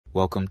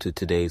Welcome to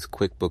today's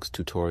QuickBooks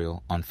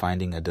tutorial on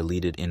finding a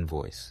deleted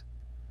invoice.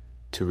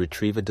 To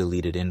retrieve a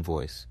deleted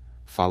invoice,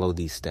 follow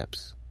these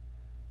steps.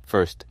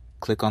 First,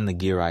 click on the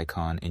gear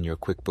icon in your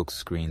QuickBooks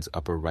screen's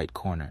upper right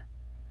corner.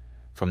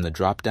 From the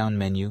drop-down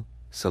menu,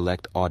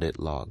 select Audit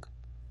Log.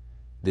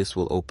 This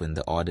will open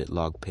the Audit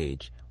Log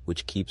page,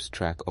 which keeps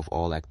track of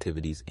all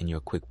activities in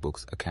your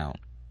QuickBooks account.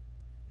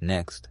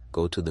 Next,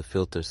 go to the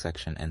Filter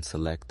section and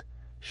select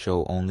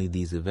Show Only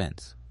These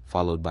Events,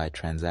 followed by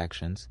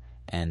Transactions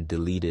and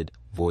Deleted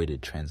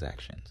Voided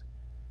Transactions.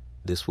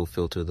 This will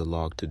filter the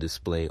log to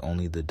display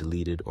only the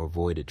deleted or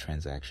voided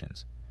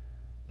transactions.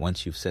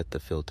 Once you've set the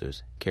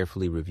filters,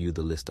 carefully review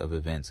the list of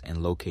events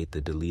and locate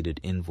the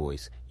deleted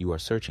invoice you are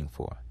searching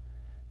for.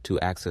 To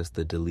access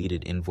the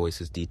deleted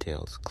invoice's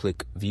details,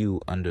 click View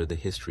under the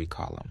History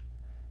column.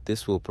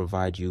 This will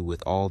provide you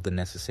with all the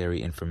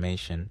necessary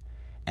information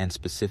and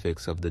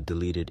specifics of the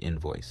deleted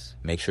invoice.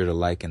 Make sure to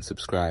like and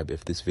subscribe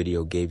if this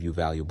video gave you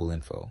valuable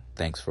info.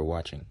 Thanks for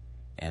watching,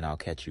 and I'll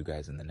catch you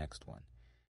guys in the next one.